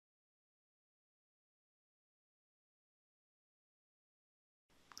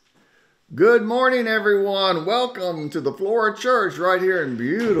Good morning, everyone. Welcome to the Flora Church right here in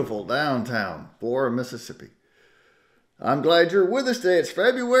beautiful downtown Flora, Mississippi. I'm glad you're with us today. It's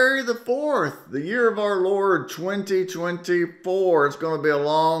February the 4th, the year of our Lord 2024. It's going to be a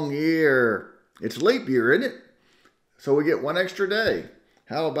long year. It's leap year, isn't it? So we get one extra day.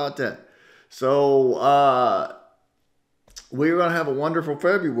 How about that? So we're going to have a wonderful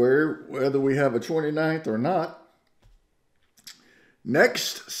February, whether we have a 29th or not.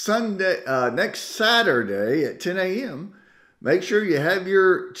 Next Saturday at 10 a.m., make sure you have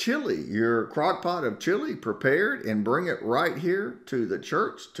your chili, your crock pot of chili prepared and bring it right here to the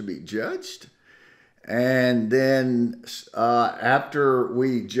church to be judged. And then after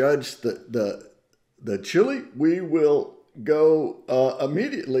we judge the chili, we will go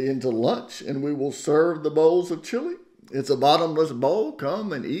immediately into lunch and we will serve the bowls of chili. It's a bottomless bowl.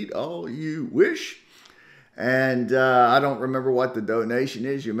 Come and eat all you wish. And I don't remember what the donation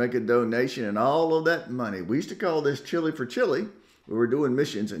is. You make a donation and all of that money. We used to call this Chili for Chile. We were doing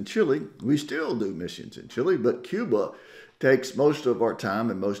missions in Chile. We still do missions in Chile, but Cuba takes most of our time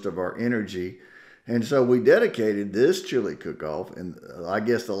and most of our energy. And so we dedicated this chili cook-off, and I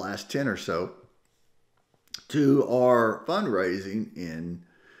guess the last 10 or so, to our fundraising in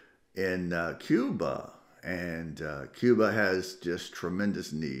Cuba. And Cuba has just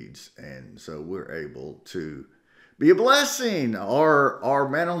tremendous needs, and so we're able to be a blessing. Our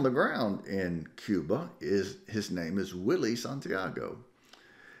man on the ground in Cuba his name is Willie Santiago,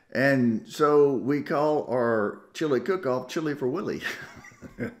 and so we call our chili cook-off Chili for Willie,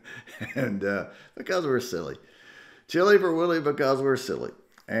 and because we're silly, Chili for Willie because we're silly.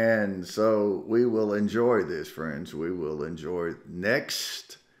 And so we will enjoy this, friends. We will enjoy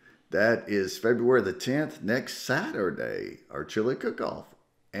next. That is February the 10th, next Saturday, our chili cook-off.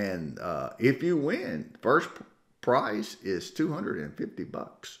 And if you win, first prize is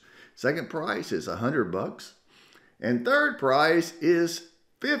 $250. Second prize is $100. And third prize is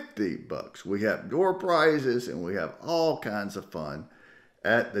 $50. We have door prizes and we have all kinds of fun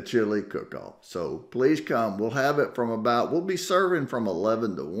at the chili cook-off. So please come. We'll be serving from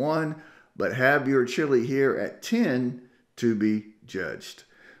 11 to 1, but have your chili here at 10 to be judged.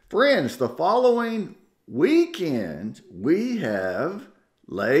 Friends, the following weekend, we have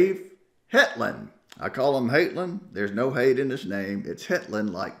Leif Hetland. I call him Hetland. There's no hate in his name. It's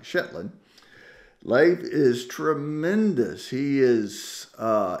Hetland like Shetland. Leif is tremendous. He is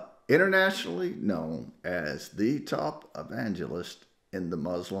internationally known as the top evangelist in the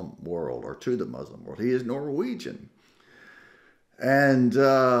Muslim world, or to the Muslim world. He is Norwegian. And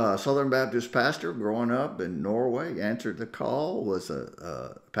Southern Baptist pastor growing up in Norway, answered the call, was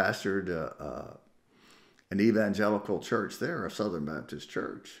pastored an evangelical church there, a Southern Baptist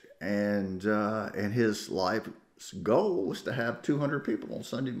church. And his life's goal was to have 200 people on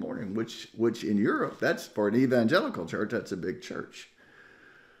Sunday morning, which in Europe, that's for an evangelical church, that's a big church.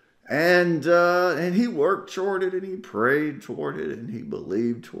 And he worked toward it, and he prayed toward it, and he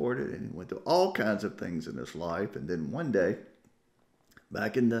believed toward it, and he went through all kinds of things in his life. And then one day,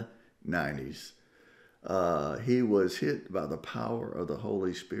 back in the 90s, he was hit by the power of the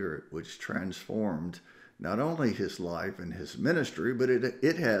Holy Spirit, which transformed not only his life and his ministry, but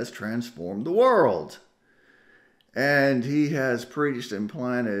it has transformed the world. And he has preached and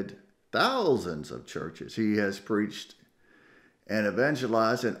planted thousands of churches. He has preached and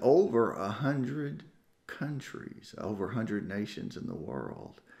evangelized in over 100 countries, over 100 nations in the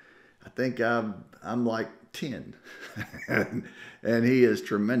world. I think I'm like 10, and he is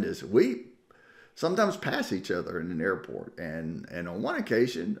tremendous. We sometimes pass each other in an airport, and on one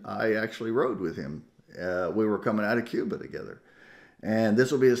occasion, I actually rode with him. We were coming out of Cuba together, and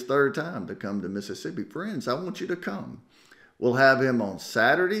this will be his third time to come to Mississippi. Friends, I want you to come. We'll have him on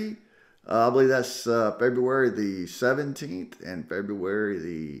Saturday. I believe that's February the 17th and February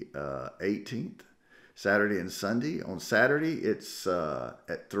the 18th. Saturday and Sunday. On Saturday, it's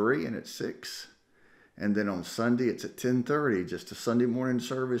at 3 and at 6. And then on Sunday, it's at 10:30. Just a Sunday morning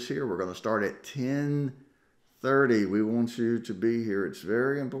service here. We're going to start at 10:30. We want you to be here. It's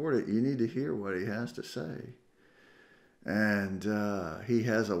very important. You need to hear what he has to say. And he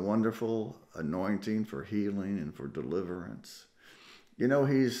has a wonderful anointing for healing and for deliverance. You know,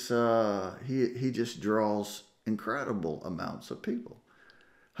 he just draws incredible amounts of people.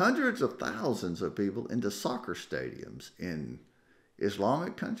 Hundreds of thousands of people into soccer stadiums in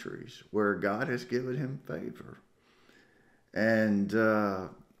Islamic countries where God has given him favor. And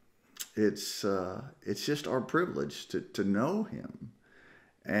it's just our privilege to know him.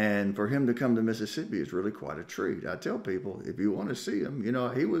 And for him to come to Mississippi is really quite a treat. I tell people, if you want to see him, you know,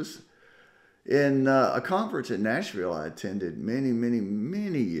 he was in a conference in Nashville I attended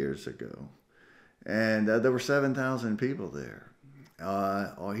many years ago. And there were 7,000 people there.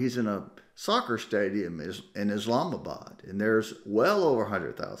 He's in a soccer stadium in Islamabad, and there's well over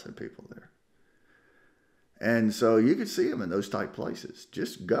 100,000 people there. And so you could see him in those type places.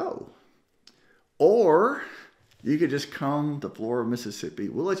 Just go. Or you could just come to Florida, Mississippi.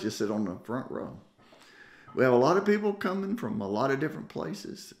 We'll let you sit on the front row. We have a lot of people coming from a lot of different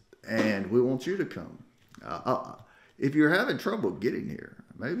places, and we want you to come. If you're having trouble getting here,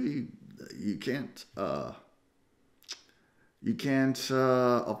 maybe you can't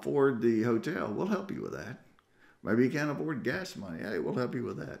afford the hotel. We'll help you with that. Maybe you can't afford gas money. Hey, we'll help you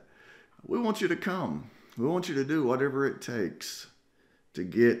with that. We want you to come. We want you to do whatever it takes to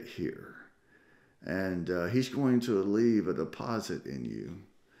get here. And he's going to leave a deposit in you,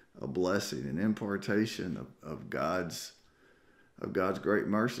 a blessing, an impartation of God's great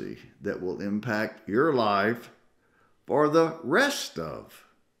mercy that will impact your life for the rest of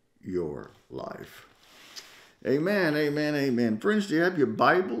your life. Amen, amen, amen. Friends, do you have your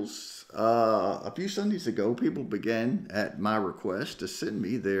Bibles? A few Sundays ago, people began at my request to send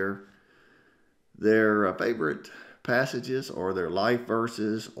me their favorite passages or their life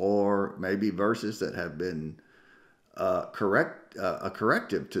verses, or maybe verses that have been a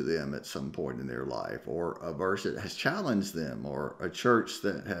corrective to them at some point in their life, or a verse that has challenged them, or a church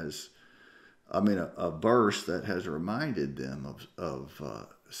that has, a verse that has reminded them of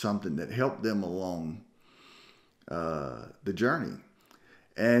something that helped them along the journey.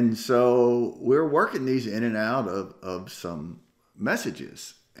 And so we're working these in and out of some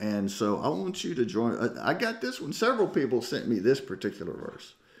messages. And so I want you to join. I got this one. Several people sent me this particular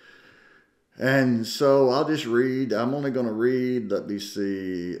verse. And so I'll just read. I'm only going to read, let me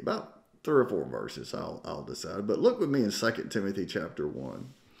see, about 3 or 4 verses. I'll decide. But look with me in 2 Timothy chapter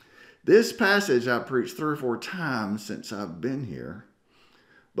 1. This passage I preached 3 or 4 times since I've been here,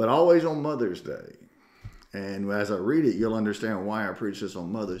 but always on Mother's Day. And as I read it, you'll understand why I preach this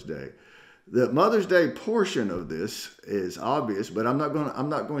on Mother's Day. The Mother's Day portion of this is obvious, but I'm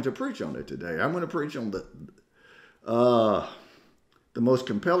not going to preach on it today. I'm going to preach on the most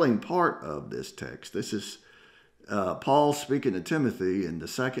compelling part of this text. This is Paul speaking to Timothy in the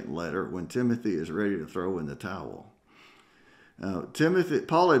second letter when Timothy is ready to throw in the towel.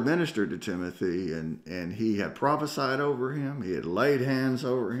 Paul had ministered to Timothy, and he had prophesied over him. He had laid hands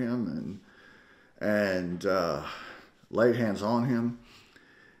over him and laid hands on him.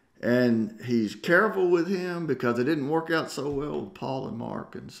 And he's careful with him because it didn't work out so well with Paul and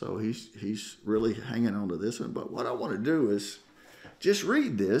Mark. And so he's really hanging on to this one. But what I want to do is just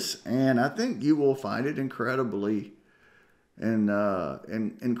read this, and I think you will find it incredibly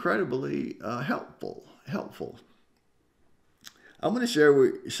helpful. I'm going to share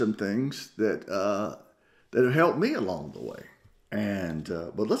with you some things that have helped me along the way. And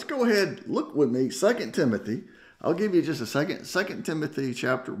but let's go ahead, look with me, 2 Timothy. I'll give you just a second. 2 Timothy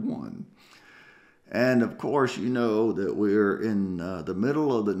chapter 1. And of course, you know that we're in the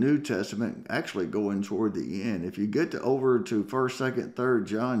middle of the New Testament, actually going toward the end. If you get over to 1st, 2nd, 3rd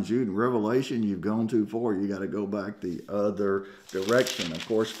John, Jude, and Revelation, you've gone too far. You got to go back the other direction. Of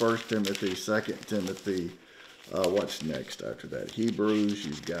course, 1 Timothy, 2 Timothy. What's next after that? Hebrews.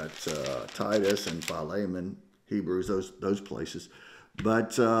 You've got Titus and Philemon. Hebrews, those places.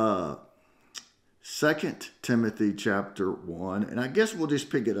 But 2 Timothy chapter 1, and I guess we'll just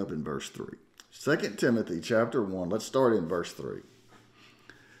pick it up in verse 3. 2 Timothy chapter 1, let's start in verse 3.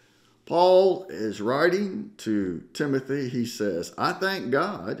 Paul is writing to Timothy. He says, I thank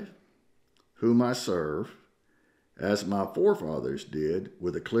God, whom I serve, as my forefathers did,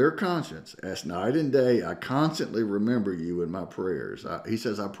 with a clear conscience. As night and day, I constantly remember you in my prayers. He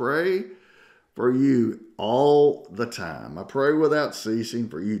says, I pray for you all the time. I pray without ceasing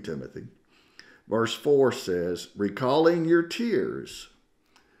for you, Timothy. Verse 4 says, recalling your tears.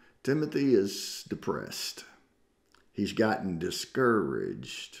 Timothy is depressed. He's gotten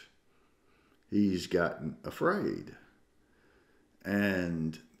discouraged. He's gotten afraid.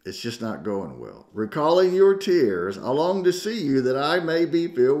 And it's just not going well. Recalling your tears, I long to see you that I may be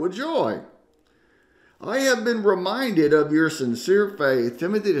filled with joy. I have been reminded of your sincere faith.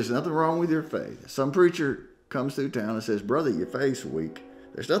 Timothy, there's nothing wrong with your faith. Some preacher comes through town and says, brother, your faith's weak.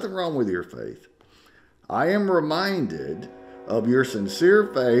 There's nothing wrong with your faith. I am reminded of your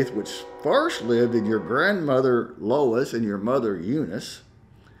sincere faith, which first lived in your grandmother Lois and your mother Eunice.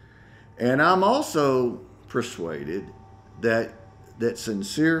 And I'm also persuaded that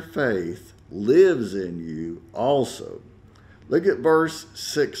sincere faith lives in you also. Look at verse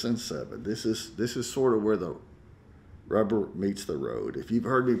 6 and 7. This is sort of where rubber meets the road. If you've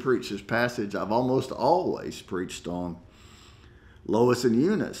heard me preach this passage, I've almost always preached on Lois and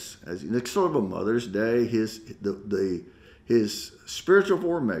Eunice. As it's sort of a Mother's Day, his spiritual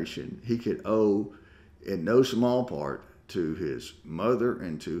formation he could owe in no small part to his mother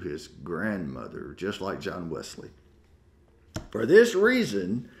and to his grandmother, just like John Wesley. For this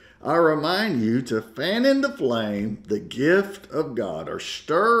reason, I remind you to fan into flame the gift of God, or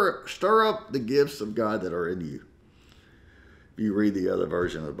stir up the gifts of God that are in you. If you read the other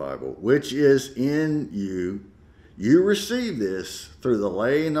version of the Bible, which is in you, you receive this through the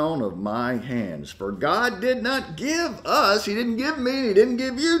laying on of my hands. For God did not give us, he didn't give me, he didn't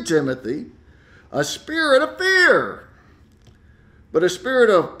give you, Timothy, a spirit of fear, but a spirit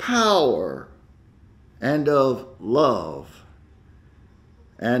of power and of love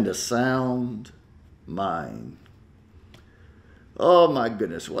and a sound mind. Oh my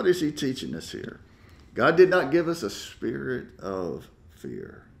goodness, what is he teaching us here? God did not give us a spirit of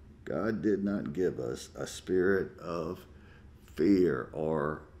fear. God did not give us a spirit of fear,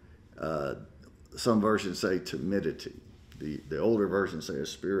 or some versions say timidity. The older versions say a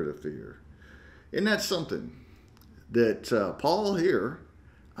spirit of fear. Isn't that something that Paul here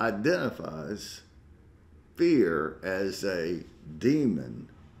identifies fear as a demon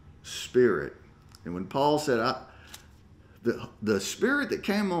spirit? And when Paul said, the spirit that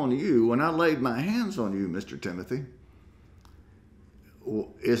came on you when I laid my hands on you, Mr. Timothy,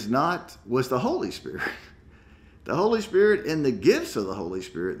 was the Holy Spirit. The Holy Spirit and the gifts of the Holy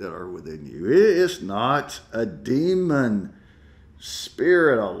Spirit that are within you. It is not a demon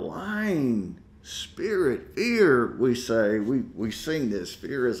spirit, a lying spirit. Fear, we say, we sing this,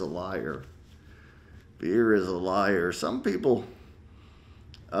 fear is a liar. Fear is a liar. Some people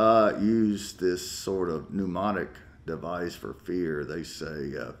use this sort of mnemonic device for fear. They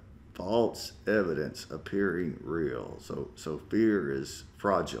say false evidence appearing real. So fear is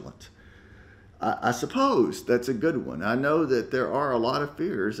fraudulent. I suppose that's a good one. I know that there are a lot of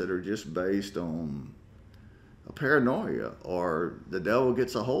fears that are just based on a paranoia, or the devil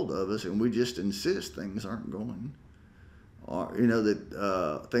gets a hold of us and we just insist things aren't going, or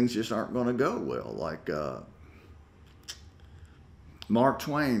that things just aren't going to go well. Like Mark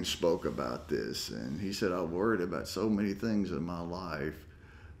Twain spoke about this, and he said, "I'm worried about so many things in my life,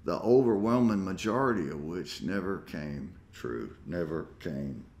 the overwhelming majority of which never came true, never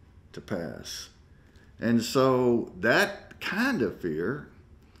came to pass." And so that kind of fear,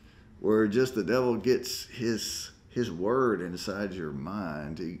 where just the devil gets his word inside your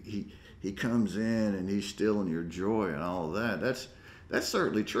mind, he comes in and he's stealing your joy and all of that. That's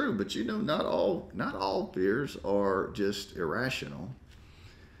certainly true, but not all fears are just irrational.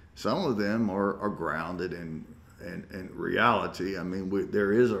 Some of them are grounded in reality. I mean,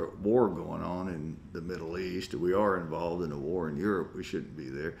 there is a war going on in the Middle East. We are involved in a war in Europe. We shouldn't be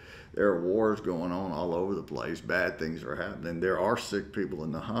there. There are wars going on all over the place. Bad things are happening. There are sick people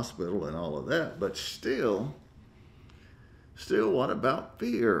in the hospital and all of that. But still, what about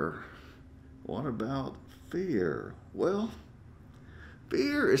fear? What about fear? Well,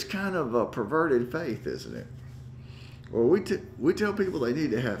 fear is kind of a perverted faith, isn't it? Well, we tell people they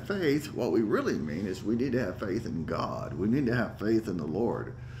need to have faith. What we really mean is we need to have faith in God. We need to have faith in the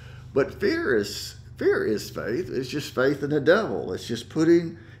Lord. But fear is faith. It's just faith in the devil. It's just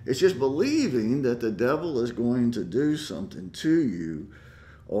believing that the devil is going to do something to you,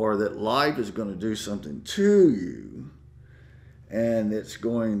 or that life is going to do something to you, and it's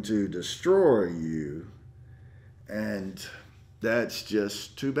going to destroy you. And that's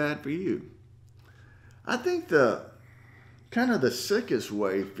just too bad for you. I think the sickest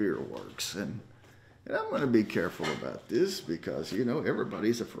way fear works, and I'm going to be careful about this because,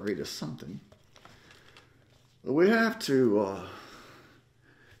 everybody's afraid of something. But we have to,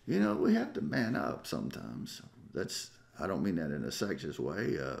 we have to man up sometimes. I don't mean that in a sexist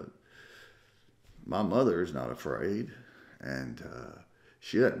way. My mother is not afraid, and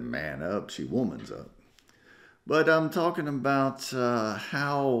she doesn't man up, she womans up. But I'm talking about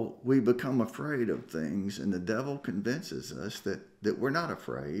how we become afraid of things, and the devil convinces us that we're not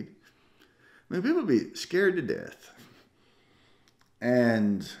afraid. I mean, people be scared to death,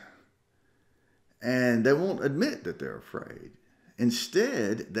 and they won't admit that they're afraid.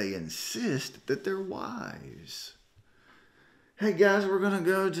 Instead, they insist that they're wise. Hey guys, we're going to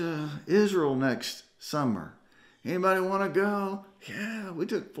go to Israel next summer. Anybody want to go? Yeah, we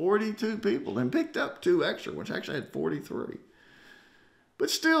took 42 people and picked up 2 extra, which actually had 43. But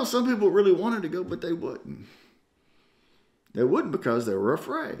still, some people really wanted to go, but they wouldn't. They wouldn't because they were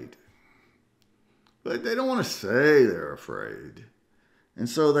afraid. But they don't want to say they're afraid. And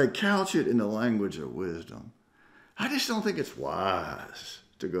so they couch it in the language of wisdom. I just don't think it's wise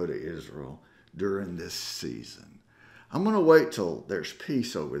to go to Israel during this season. I'm going to wait till there's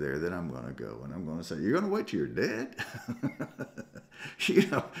peace over there, then I'm going to go. And I'm going to say, you're going to wait till you're dead?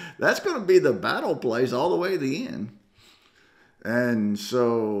 That's going to be the battle place all the way to the end. And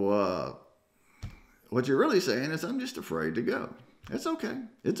so what you're really saying is, I'm just afraid to go. It's okay.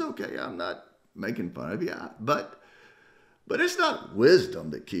 It's okay. I'm not making fun of you. But it's not wisdom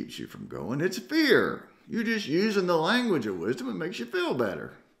that keeps you from going. It's fear. You're just using the language of wisdom. It makes you feel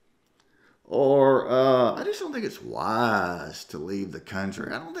better. Or I just don't think it's wise to leave the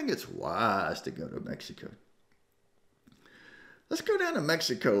country. I don't think it's wise to go to Mexico. Let's go down to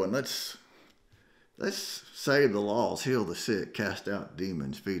Mexico and let's save the laws, heal the sick, cast out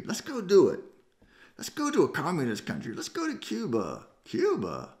demons, feed. Let's go do it. Let's go to a communist country. Let's go to Cuba.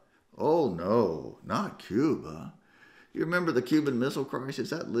 Cuba? Oh, no, not Cuba. You remember the Cuban Missile Crisis?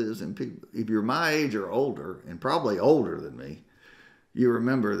 That lives in people. If you're my age or older, and probably older than me, you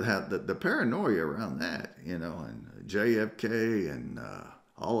remember the paranoia around that, and JFK and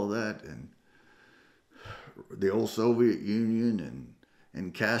all of that, and the old Soviet Union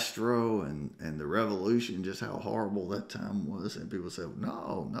and Castro and the revolution, just how horrible that time was. And people said,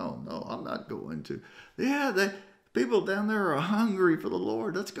 no, I'm not going to. Yeah, people down there are hungry for the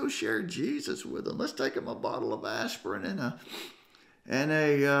Lord. Let's go share Jesus with them. Let's take them a bottle of aspirin and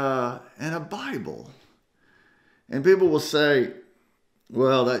a Bible. And people will say,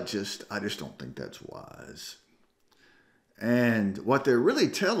 well, I just don't think that's wise. And what they're really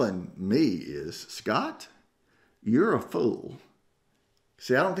telling me is, Scott, you're a fool.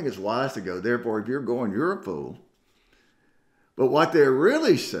 See, I don't think it's wise to go. Therefore, if you're going, you're a fool. But what they're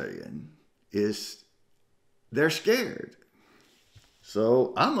really saying is they're scared.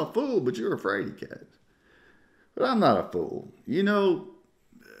 So I'm a fool, but you're a fraidy cat. But I'm not a fool.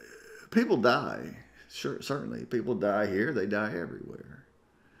 People die. Sure, certainly. People die here. They die everywhere.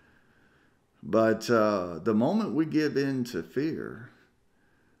 But the moment we give in to fear,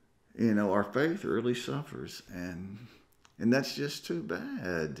 our faith really suffers. And that's just too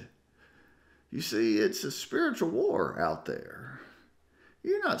bad. You see, it's a spiritual war out there.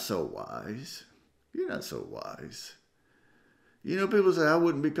 You're not so wise. You're not so wise. People say, I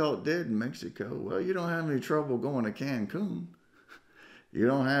wouldn't be caught dead in Mexico. Well, you don't have any trouble going to Cancun. You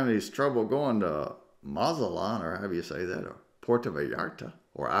don't have any trouble going to Mazatlan, or however you say that, or Puerto Vallarta,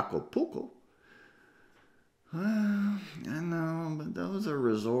 or Acapulco. Well, I know, but those are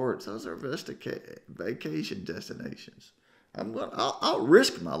resorts. Those are vacation destinations. I'll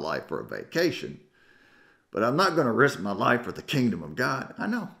risk my life for a vacation, but I'm not going to risk my life for the kingdom of God. I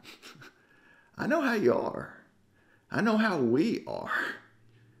know. I know how you are. I know how we are.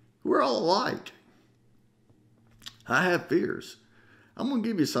 We're all alike. I have fears. I'm going to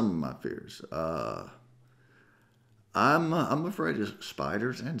give you some of my fears. I'm afraid of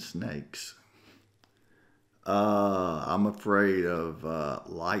spiders and snakes. I'm afraid of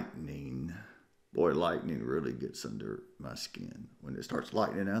lightning. Boy, lightning really gets under my skin. When it starts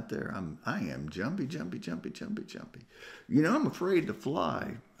lightning out there, I am jumpy. I'm afraid to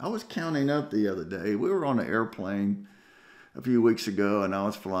fly. I was counting up the other day. We were on an airplane a few weeks ago, and I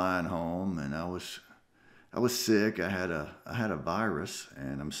was flying home, and I was sick. I had a virus,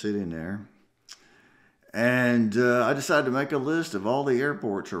 and I'm sitting there. And I decided to make a list of all the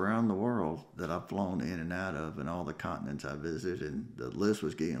airports around the world that I've flown in and out of, and all the continents I visited. And the list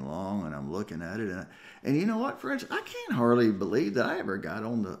was getting long, and I'm looking at it. And you know what, friends? I can't hardly believe that I ever got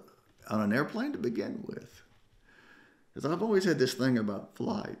on an airplane to begin with. Because I've always had this thing about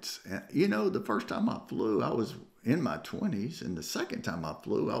flights. And, the first time I flew, I was in my 20s. And the second time I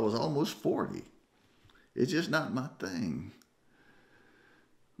flew, I was almost 40. It's just not my thing.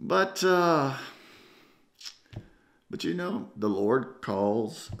 But the Lord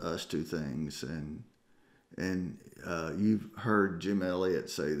calls us to things, and you've heard Jim Elliot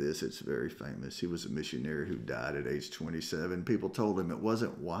say this. It's very famous. He was a missionary who died at age 27. People told him it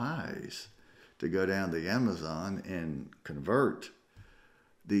wasn't wise to go down the Amazon and convert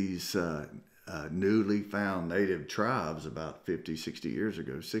these newly found native tribes about 50, 60 years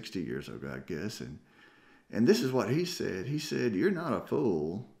ago, I guess. And this is what he said. He said, you're not a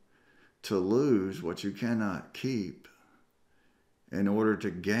fool to lose what you cannot keep in order to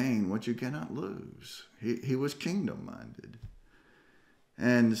gain what you cannot lose. He was kingdom-minded.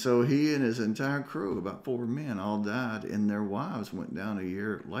 And so he and his entire crew, about 4 men, all died, and their wives went down a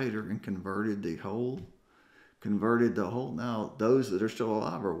year later and converted the whole. Now, those that are still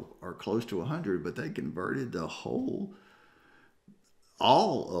alive are close to 100, but they converted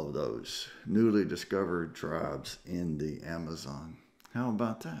all of those newly discovered tribes in the Amazon. How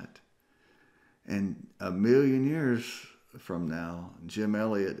about that? And a million years from now, Jim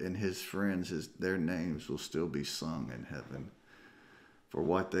Elliot and his friends, their names will still be sung in heaven for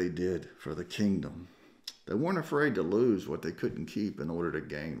what they did for the kingdom. They weren't afraid to lose what they couldn't keep in order to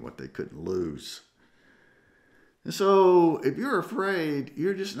gain what they couldn't lose. And so if you're afraid,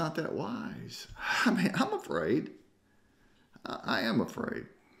 you're just not that wise. I mean, I'm afraid. I am afraid.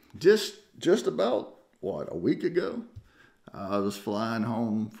 Just about, a week ago, I was flying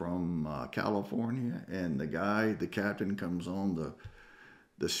home from California, and the captain comes on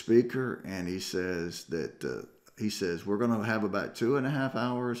the speaker, and he says we're going to have about 2.5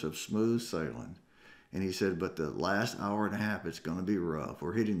 hours of smooth sailing. And he said, but the last hour and a half, it's going to be rough.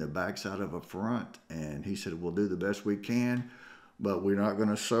 We're hitting the backside of a front. And he said, we'll do the best we can, but we're not going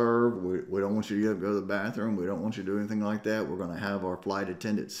to serve. We don't want you to go to the bathroom. We don't want you to do anything like that. We're going to have our flight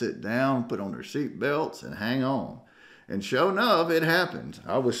attendants sit down, put on their seat belts, and hang on. And sure enough, it happened.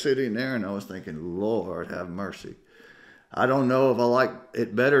 I was sitting there, and I was thinking, Lord, have mercy. I don't know if I like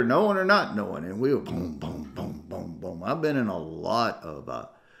it better knowing or not knowing. And we were boom, boom, boom, boom, boom. I've been in a lot of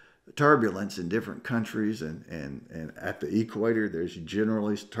turbulence in different countries, and at the equator, there's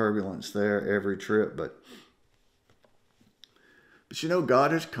generally turbulence there every trip. But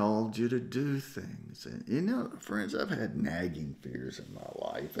God has called you to do things. And, friends, I've had nagging fears in my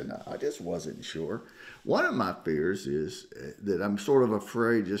life, and I just wasn't sure. One of my fears is that I'm sort of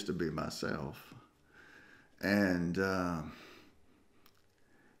afraid just to be myself. And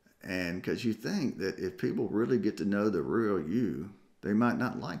because you think that if people really get to know the real you, they might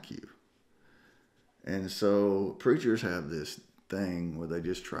not like you. And so preachers have this thing where they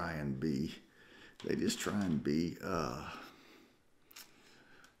just try and be the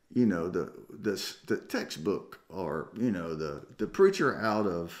textbook, or the preacher out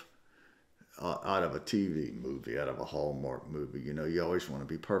of a TV movie, out of a Hallmark movie. You always want to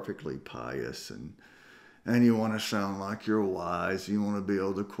be perfectly pious, and you want to sound like you're wise. You want to be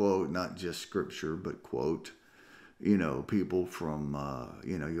able to quote not just scripture, but quote people from,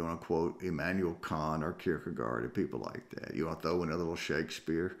 you want to quote Immanuel Kant or Kierkegaard and people like that. You want to throw in a little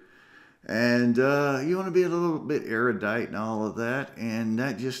Shakespeare. And you want to be a little bit erudite and all of that. And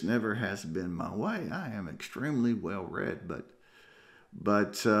that just never has been my way. I am extremely well read,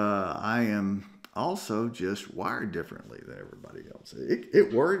 but I am also just wired differently than everybody else.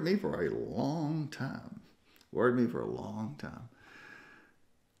 It worried me for a long time.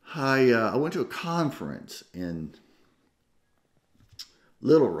 I went to a conference in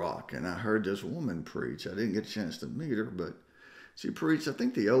Little Rock, and I heard this woman preach. I didn't get a chance to meet her, but she preached, I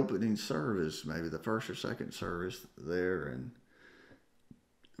think, the opening service, maybe the first or second service there, and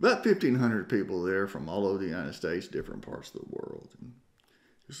about 1,500 people there from all over the United States, different parts of the world. And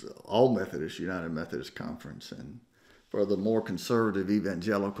it was all Methodist, United Methodist Conference, and for the more conservative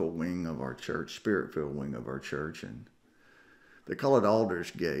evangelical wing of our church, Spirit-filled wing of our church, and they call it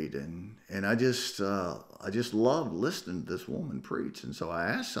Aldersgate, and I just loved listening to this woman preach. And so I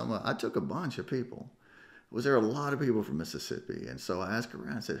asked I took a bunch of people. Was there a lot of people from Mississippi? And so I asked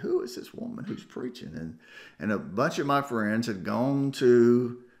around, I said, who is this woman who's preaching? And a bunch of my friends had gone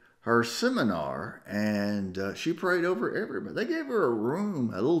to her seminar, and she prayed over everybody. They gave her a room,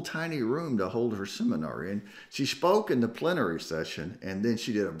 a little tiny room to hold her seminar in. She spoke in the plenary session, and then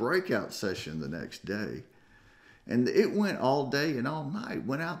she did a breakout session the next day. And it went all day and all night,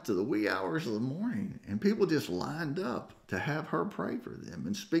 went out to the wee hours of the morning, and people just lined up to have her pray for them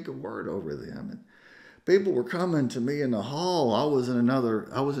and speak a word over them. And people were coming to me in the hall. I was in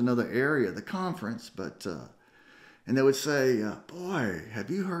another area of the conference, and they would say, boy,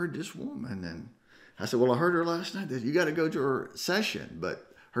 have you heard this woman? And I said, well, I heard her last night. You got to go to her session,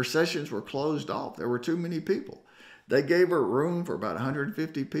 but her sessions were closed off. There were too many people. They gave her room for about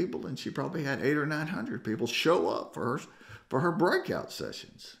 150 people, and she probably had 800 or 900 people show up for her breakout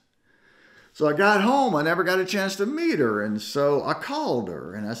sessions. So I got home. I never got a chance to meet her, and so I called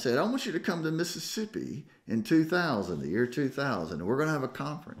her, and I said, I want you to come to Mississippi in 2000, the year 2000, and we're going to have a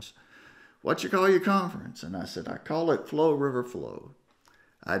conference. What you call your conference? And I said, I call it Flow River Flow.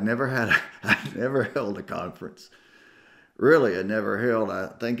 I'd never held a conference. Really, I never held. I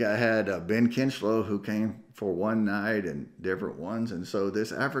think I had Ben Kinchlow, who came for one night, and different ones. And so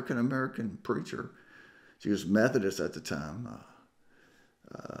this African-American preacher, she was Methodist at the time,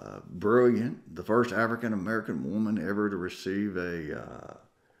 brilliant, the first African-American woman ever to receive a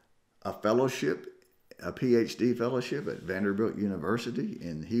fellowship, a PhD fellowship at Vanderbilt University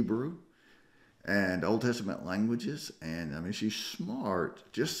in Hebrew and Old Testament languages. And I mean, she's smart,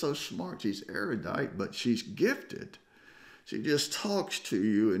 just so smart. She's erudite, but she's gifted. She just talks to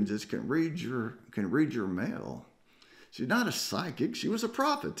you and just can read your mail. She's not a psychic. She was a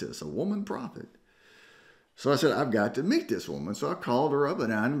prophetess, a woman prophet. So I said, I've got to meet this woman. So I called her up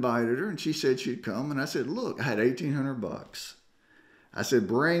and I invited her, and she said she'd come. And I said, look, I had $1,800. I said,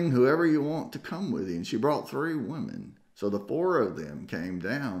 bring whoever you want to come with you. And she brought 3 women. So the 4 of them came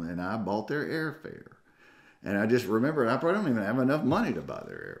down, and I bought their airfare. And I just remembered I probably don't even have enough money to buy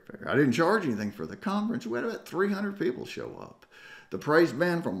their airfare. I didn't charge anything for the conference. We had about 300 people show up. The praise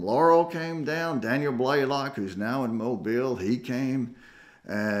band from Laurel came down. Daniel Blaylock, who's now in Mobile, he came.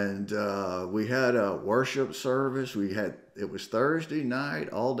 And we had a worship service. It was Thursday night,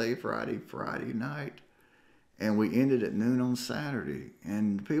 all day Friday night. And we ended at noon on Saturday.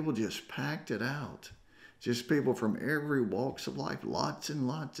 And people just packed it out. Just people from every walks of life. Lots and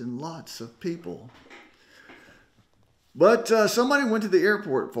lots and lots of people. But somebody went to the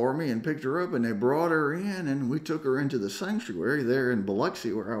airport for me and picked her up, and they brought her in, and we took her into the sanctuary there in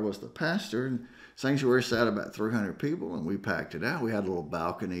Biloxi, where I was the pastor. And sanctuary sat about 300 people, and we packed it out. We had a little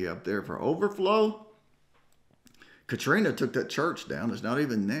balcony up there for overflow. Katrina took that church down. It's not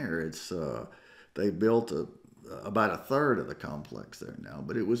even there. They built about a third of the complex there now,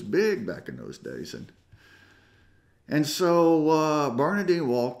 but it was big back in those days. And so Bernadine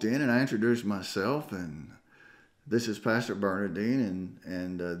walked in, and I introduced myself, and this is Pastor Bernadine,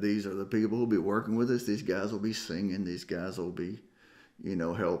 and these are the people who'll be working with us. These guys will be singing. These guys will be,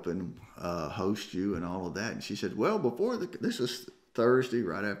 helping host you and all of that. And she said, well, this was Thursday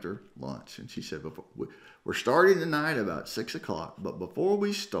right after lunch. And she said, we're starting tonight about 6 o'clock, but before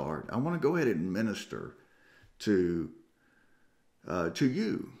we start, I want to go ahead and minister to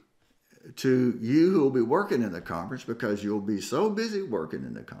you who will be working in the conference, because you'll be so busy working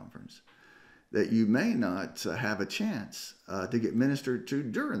in the conference that you may not have a chance to get ministered to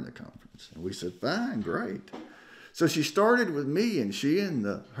during the conference. And we said, fine, great. So she started with me, and she and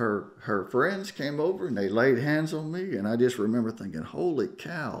her friends came over, and they laid hands on me. And I just remember thinking, holy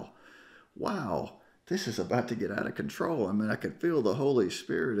cow, wow, this is about to get out of control. I mean, I could feel the Holy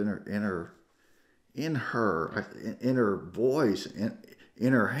Spirit in her voice,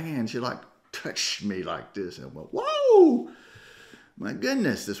 in her hand. She like touched me like this, and I went, whoa! My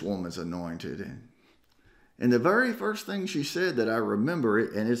goodness, this woman's anointed. And the very first thing she said that I remember,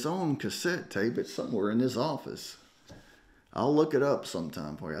 and it's on cassette tape, it's somewhere in this office. I'll look it up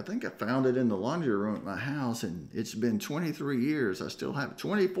sometime for you. I think I found it in the laundry room at my house, and it's been 23 years. I still have it,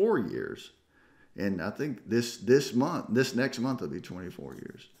 24 years. And I think this next month will be 24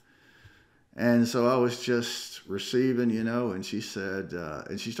 years. And so I was just receiving, and she said,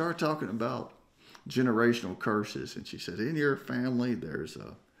 and she started talking about generational curses. And she said, in your family, there's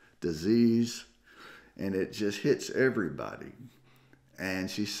a disease, and it just hits everybody. And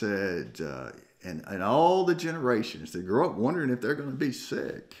she said, and all the generations, they grow up wondering if they're going to be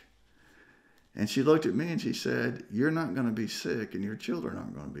sick. And she looked at me and she said, you're not going to be sick, and your children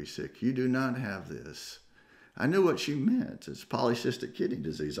aren't going to be sick. You do not have this. I knew what she meant. It's polycystic kidney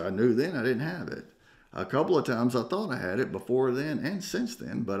disease. I knew then I didn't have it. A couple of times I thought I had it before then and since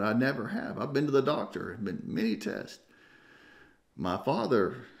then, but I never have. I've been to the doctor, been many tests. My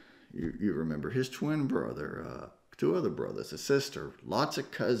father, you remember, his twin brother, 2 other brothers, a sister, lots of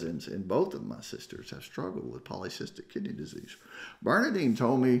cousins, and both of my sisters have struggled with polycystic kidney disease. Bernadine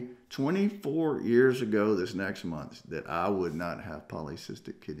told me 24 years ago this next month that I would not have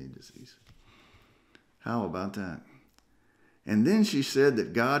polycystic kidney disease. How about that? And then she said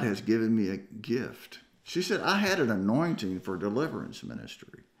that God has given me a gift. She said, I had an anointing for deliverance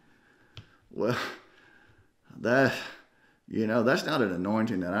ministry. Well, that's not an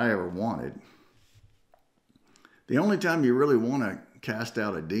anointing that I ever wanted. The only time you really want to cast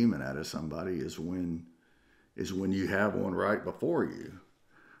out a demon out of somebody is when you have one right before you.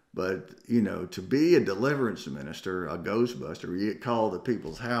 But, to be a deliverance minister, a ghostbuster, you get called to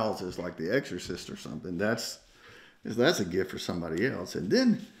people's houses like the exorcist or something, that's a gift for somebody else. And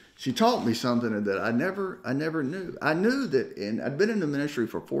then she taught me something that I never knew. I knew that, and I'd been in the ministry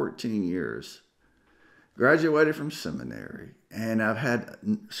for 14 years, graduated from seminary, and I've had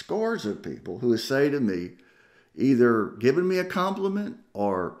scores of people who would say to me, either giving me a compliment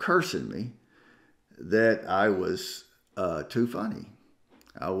or cursing me, that I was too funny.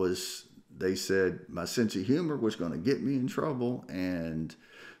 They said my sense of humor was going to get me in trouble, and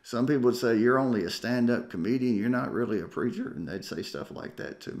some people would say, you're only a stand-up comedian, you're not really a preacher, and they'd say stuff like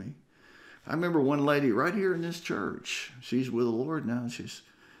that to me. I remember one lady right here in this church, she's with the Lord now, she's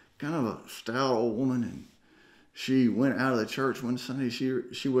kind of a stout old woman, and she went out of the church one Sunday.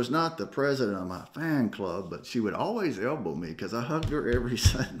 She was not the president of my fan club, but she would always elbow me because I hugged her every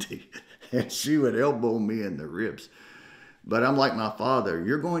Sunday, and she would elbow me in the ribs. But I'm like my father.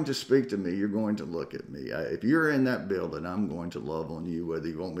 You're going to speak to me. You're going to look at me. If you're in that building, I'm going to love on you, whether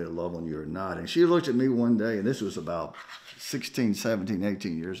you want me to love on you or not. And she looked at me one day, and this was about 16, 17,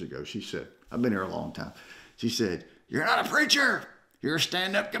 18 years ago. She said, I've been here a long time. She said, you're not a preacher. You're a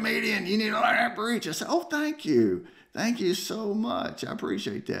stand-up comedian. You need to learn how to preach. I said, oh, thank you. Thank you so much. I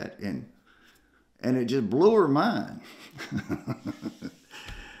appreciate that. And it just blew her mind.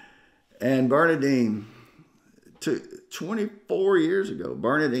 And Bernadine, 24 years ago,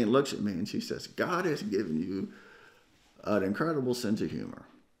 Bernadine looks at me and she says, God has given you an incredible sense of humor.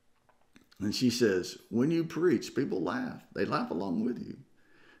 And she says, when you preach, people laugh. They laugh along with you.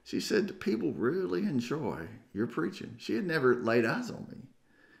 She said, the people really enjoy your preaching. She had never laid eyes on me.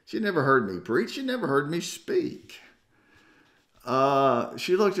 She had never heard me preach. She never heard me speak.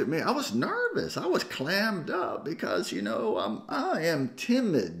 She looked at me. I was nervous. I was clammed up because, I am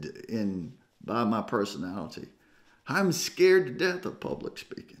timid by my personality. I'm scared to death of public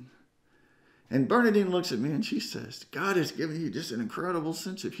speaking. And Bernadine looks at me and she says, God has given you just an incredible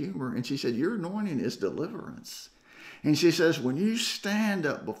sense of humor. And she said, your anointing is deliverance. And she says, when you stand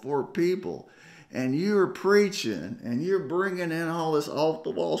up before people and you're preaching and you're bringing in all this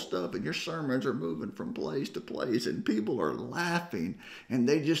off-the-wall stuff and your sermons are moving from place to place and people are laughing and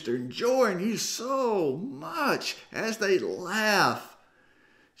they just are enjoying you so much as they laugh.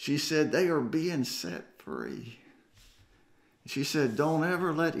 She said, they are being set free. She said, don't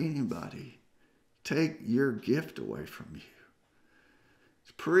ever let anybody take your gift away from you.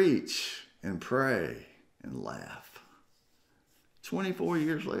 Preach and pray and laugh. 24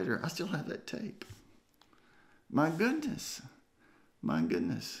 years later, I still have that tape. My goodness. My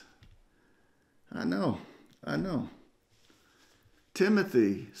goodness. I know.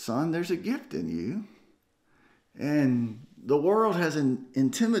 Timothy, son, there's a gift in you. And the world has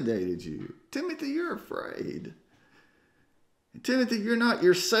intimidated you. Timothy, you're afraid. Timothy, you're not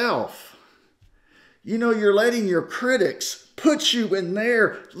yourself. You're letting your critics put you in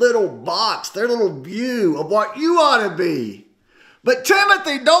their little box, their little view of what you ought to be. But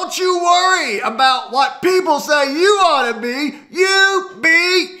Timothy, don't you worry about what people say you ought to be. You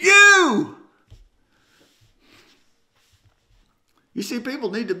be you. You see,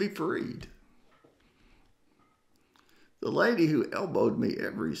 people need to be freed. The lady who elbowed me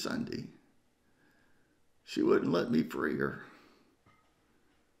every Sunday, she wouldn't let me free her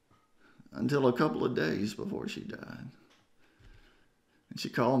until a couple of days before she died. And she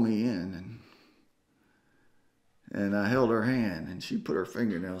called me in and I held her hand and she put her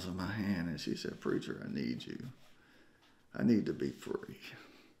fingernails in my hand and she said, preacher, I need you. I need to be free.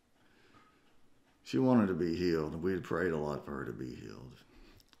 She wanted to be healed and we had prayed a lot for her to be healed.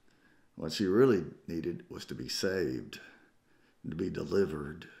 What she really needed was to be saved, to be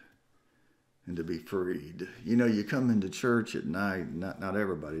delivered, and to be freed. You come into church at night, not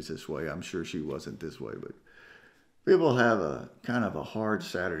everybody's this way. I'm sure she wasn't this way, but people have a kind of a hard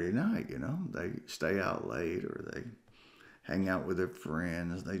Saturday night, They stay out late or they hang out with their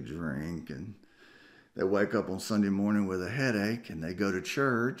friends, they drink, and they wake up on Sunday morning with a headache and they go to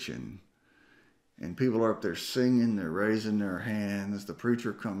church and people are up there singing, they're raising their hands. The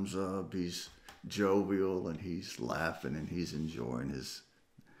preacher comes up, he's jovial and he's laughing and he's enjoying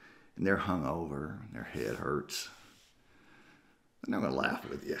and they're hungover, their head hurts. They're not going to laugh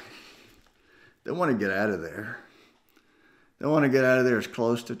with you. They want to get out of there. They want to get out of there as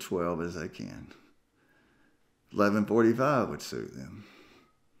close to 12 as they can. 11:45 would suit them.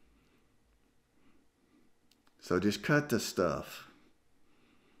 So just cut the stuff.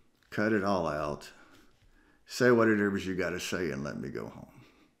 Cut it all out. Say what it is you got to say and let me go home.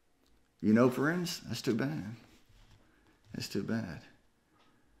 Friends, that's too bad. That's too bad.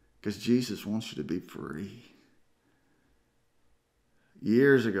 Because Jesus wants you to be free.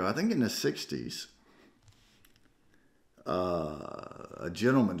 Years ago, I think in the 60s, a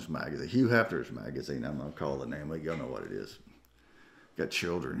gentleman's magazine, Hugh Hefner's magazine, I'm going to call the name, y'all know what it is. Got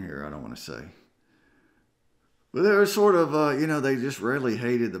children here, I don't want to say. But they were sort of, they just really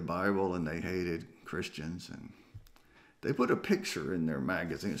hated the Bible and they hated Christians. And they put a picture in their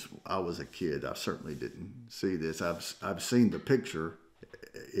magazines. I was a kid. I certainly didn't see this. I've seen the picture.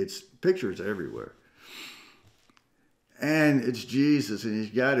 It's pictures everywhere. And it's Jesus, and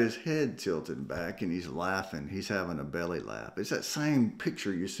he's got his head tilted back, and he's laughing. He's having a belly laugh. It's that same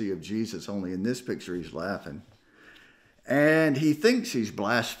picture you see of Jesus, only in this picture he's laughing. And he thinks he's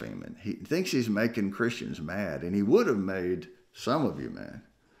blaspheming. He thinks he's making Christians mad, and he would have made some of you mad.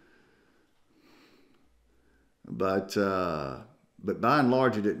 But by and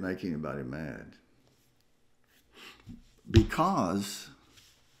large, it didn't make anybody mad. Because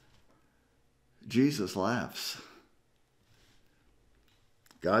Jesus laughs.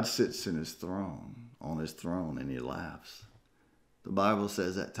 God sits in his throne, on his throne, and he laughs. The Bible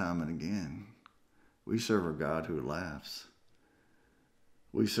says that time and again. We serve a God who laughs.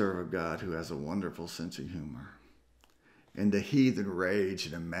 We serve a God who has a wonderful sense of humor. And the heathen rage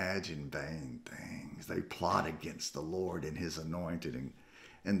and imagine vain things. They plot against the Lord and his anointed.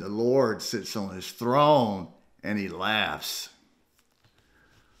 And the Lord sits on his throne and he laughs.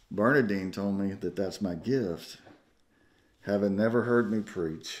 Bernadine told me that that's my gift. Having never heard me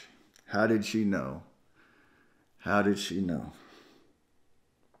preach, how did she know? How did she know?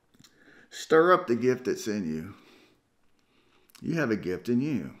 Stir up the gift that's in you. You have a gift in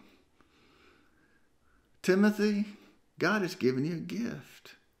you. Timothy, God has given you a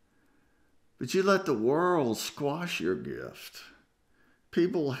gift. But you let the world squash your gift.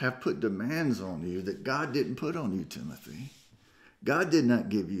 People have put demands on you that God didn't put on you, Timothy. God did not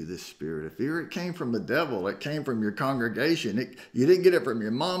give you this spirit of fear. It came from the devil. It came from your congregation. You didn't get it from your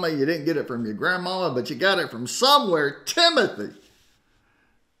mama. You didn't get it from your grandmama, but you got it from somewhere. Timothy,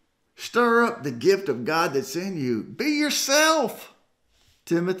 stir up the gift of God that's in you. Be yourself,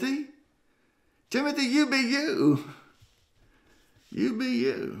 Timothy. Timothy, you be you. You be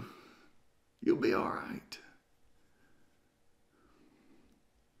you. You'll be all right.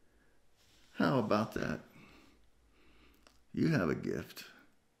 How about that? You have a gift.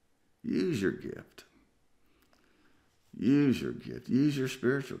 Use your gift. Use your gift. Use your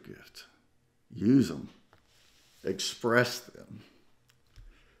spiritual gift. Use them. Express them.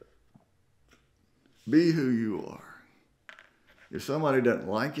 Be who you are. If somebody doesn't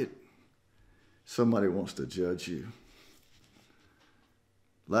like it, somebody wants to judge you,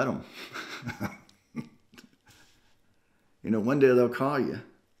 let them. One day they'll call you.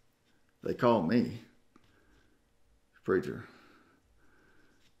 They call me. Preacher,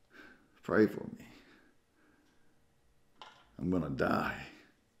 pray for me. I'm going to die.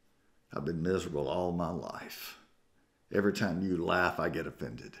 I've been miserable all my life. Every time you laugh, I get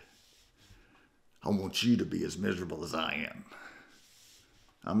offended. I want you to be as miserable as I am.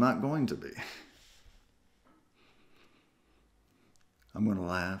 I'm not going to be. I'm going to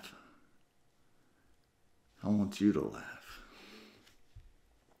laugh. I want you to laugh.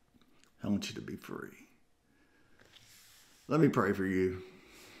 I want you to be free. Let me pray for you.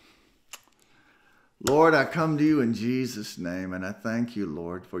 Lord, I come to you in Jesus' name, and I thank you,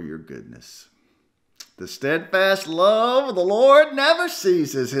 Lord, for your goodness. The steadfast love of the Lord never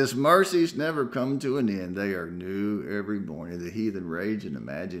ceases. His mercies never come to an end. They are new every morning. The heathen rage and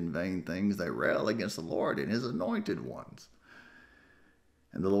imagine vain things. They rail against the Lord and his anointed ones.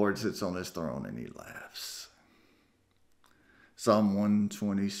 And the Lord sits on his throne and he laughs. Psalm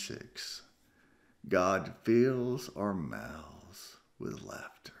 126. God fills our mouths with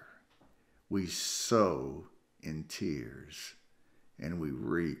laughter. We sow in tears and we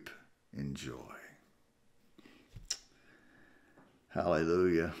reap in joy.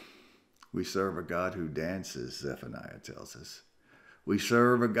 Hallelujah. We serve a God who dances, Zephaniah tells us. We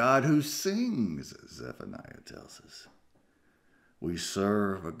serve a God who sings, Zephaniah tells us. We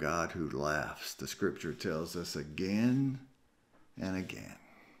serve a God who laughs, the scripture tells us again and again.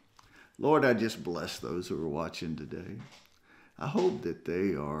 Lord, I just bless those who are watching today. I hope that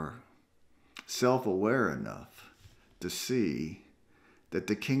they are self-aware enough to see that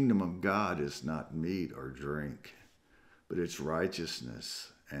the kingdom of God is not meat or drink, but it's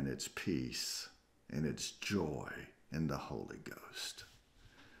righteousness and it's peace and it's joy in the Holy Ghost.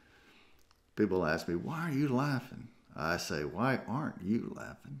 People ask me, why are you laughing? I say, why aren't you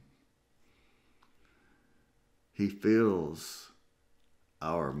laughing? He fills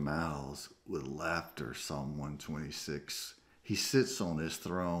our mouths with laughter, Psalm 126. He sits on his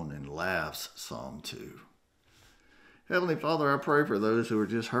throne and laughs, Psalm 2. Heavenly Father, I pray for those who are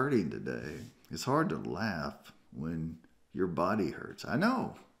just hurting today. It's hard to laugh when your body hurts. I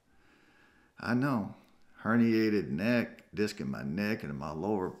know. Herniated neck, disc in my neck and in my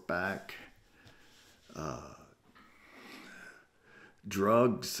lower back.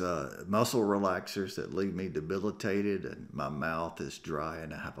 Drugs, muscle relaxers that leave me debilitated, and my mouth is dry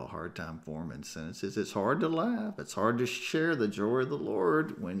and I have a hard time forming sentences. It's hard to laugh. It's hard to share the joy of the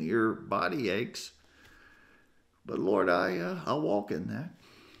Lord when your body aches. But Lord, I'll walk in that.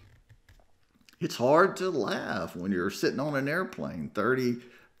 It's hard to laugh when you're sitting on an airplane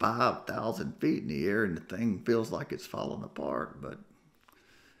 35,000 feet in the air and the thing feels like it's falling apart. But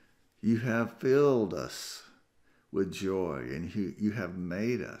you have filled us with joy, and you have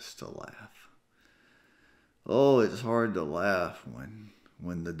made us to laugh. Oh, it's hard to laugh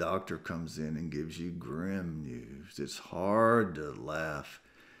when the doctor comes in and gives you grim news. It's hard to laugh.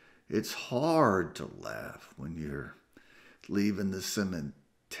 It's hard to laugh when you're leaving the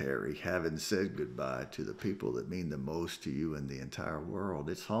Terry, having said goodbye to the people that mean the most to you in the entire world.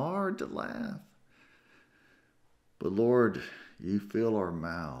 It's hard to laugh. But Lord, you fill our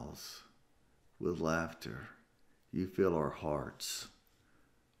mouths with laughter. You fill our hearts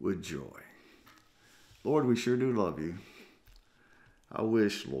with joy. Lord, we sure do love you. I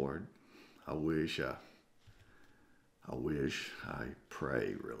wish, Lord, I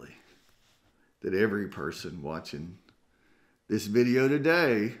pray really, that every person watching this video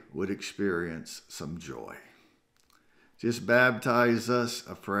today would experience some joy. Just baptize us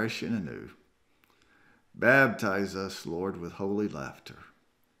afresh and anew. Baptize us, Lord, with holy laughter.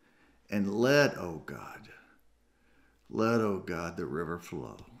 And let, oh God, the river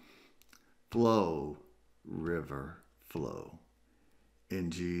flow. Flow, river, flow. In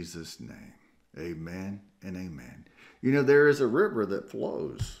Jesus' name, amen and amen. You know, there is a river that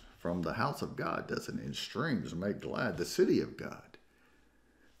flows from the house of God, doesn't it? In streams make glad the city of God.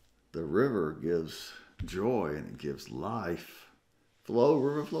 The river gives joy and it gives life. Flow,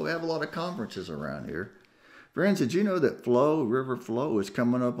 river flow. We have a lot of conferences around here. Friends, did you know that Flow, River Flow is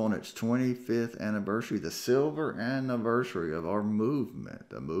coming up on its 25th anniversary, the silver anniversary of our movement?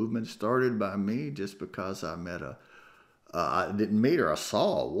 The movement started by me just because I didn't meet her. I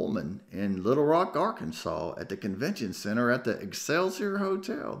saw a woman in Little Rock, Arkansas at the convention center at the Excelsior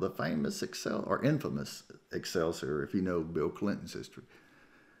Hotel, the famous infamous Excelsior, if you know Bill Clinton's history.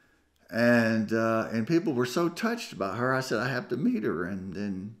 And people were so touched by her, I said, I have to meet her. And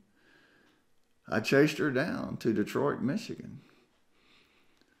then I chased her down to Detroit, Michigan.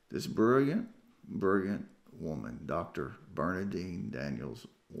 This brilliant woman, Dr. Bernadine Daniels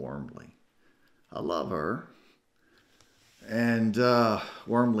Wormley. I love her. And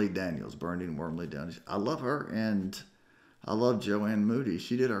Wormley Daniels, Bernadine Wormley Daniels. I love her, and I love Joanne Moody.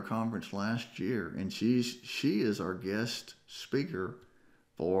 She did our conference last year, and she is our guest speaker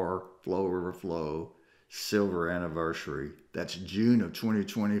for Flow River Flow Silver Anniversary. That's June of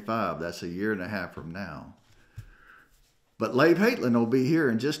 2025. That's a year and a half from now. But Leif Haitland will be here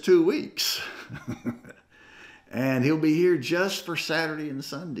in just 2 weeks. And he'll be here just for Saturday and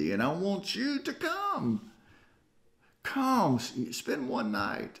Sunday. And I want you to come. Come, spend one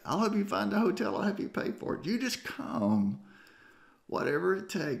night. I'll help you find a hotel. I'll help you pay for it. You just come. Whatever it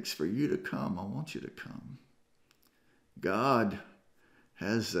takes for you to come, I want you to come. God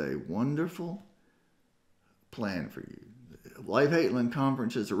has a wonderful plan for you. Leif Haitland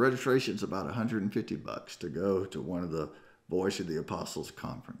conferences, the registration's about $150 to go to one of the Voice of the Apostles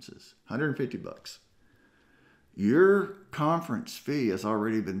conferences. $150. Your conference fee has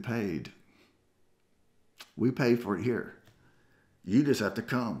already been paid. We pay for it here. You just have to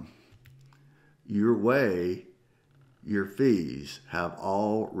come. Your fees have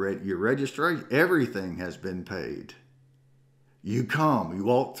already, your registration, everything has been paid. You come, you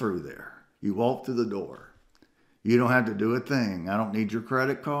walk through there. You walk through the door. You don't have to do a thing. I don't need your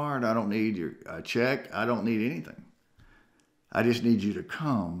credit card. I don't need your check. I don't need anything. I just need you to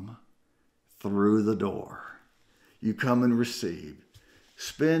come through the door. You come and receive.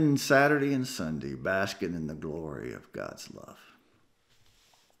 Spend Saturday and Sunday basking in the glory of God's love.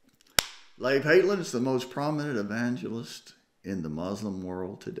 Leif Haitland is the most prominent evangelist in the Muslim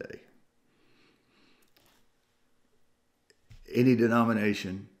world today. Any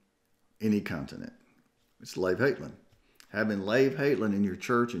denomination, any continent. It's Leif Haitland. Having Leif Haitland in your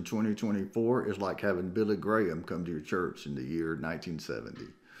church in 2024 is like having Billy Graham come to your church in the year 1970.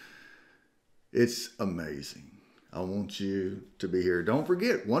 It's amazing. I want you to be here. Don't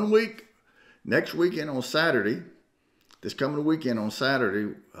forget, next weekend on Saturday, this coming weekend on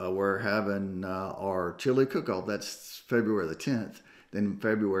Saturday, we're having our chili cook-off. That's February the 10th. Then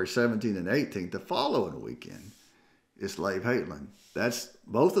February 17th and 18th, the following weekend, is Leif Haitland. That's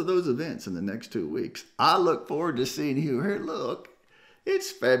both of those events in the next 2 weeks. I look forward to seeing you here. Look,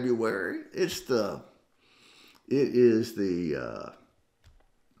 it's February. It is the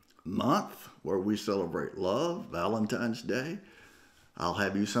month where we celebrate love, Valentine's Day. I'll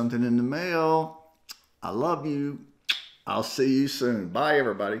have you something in the mail. I love you. I'll see you soon. Bye,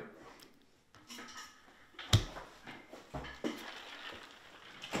 everybody.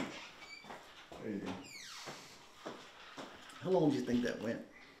 There you go. How long do you think that went?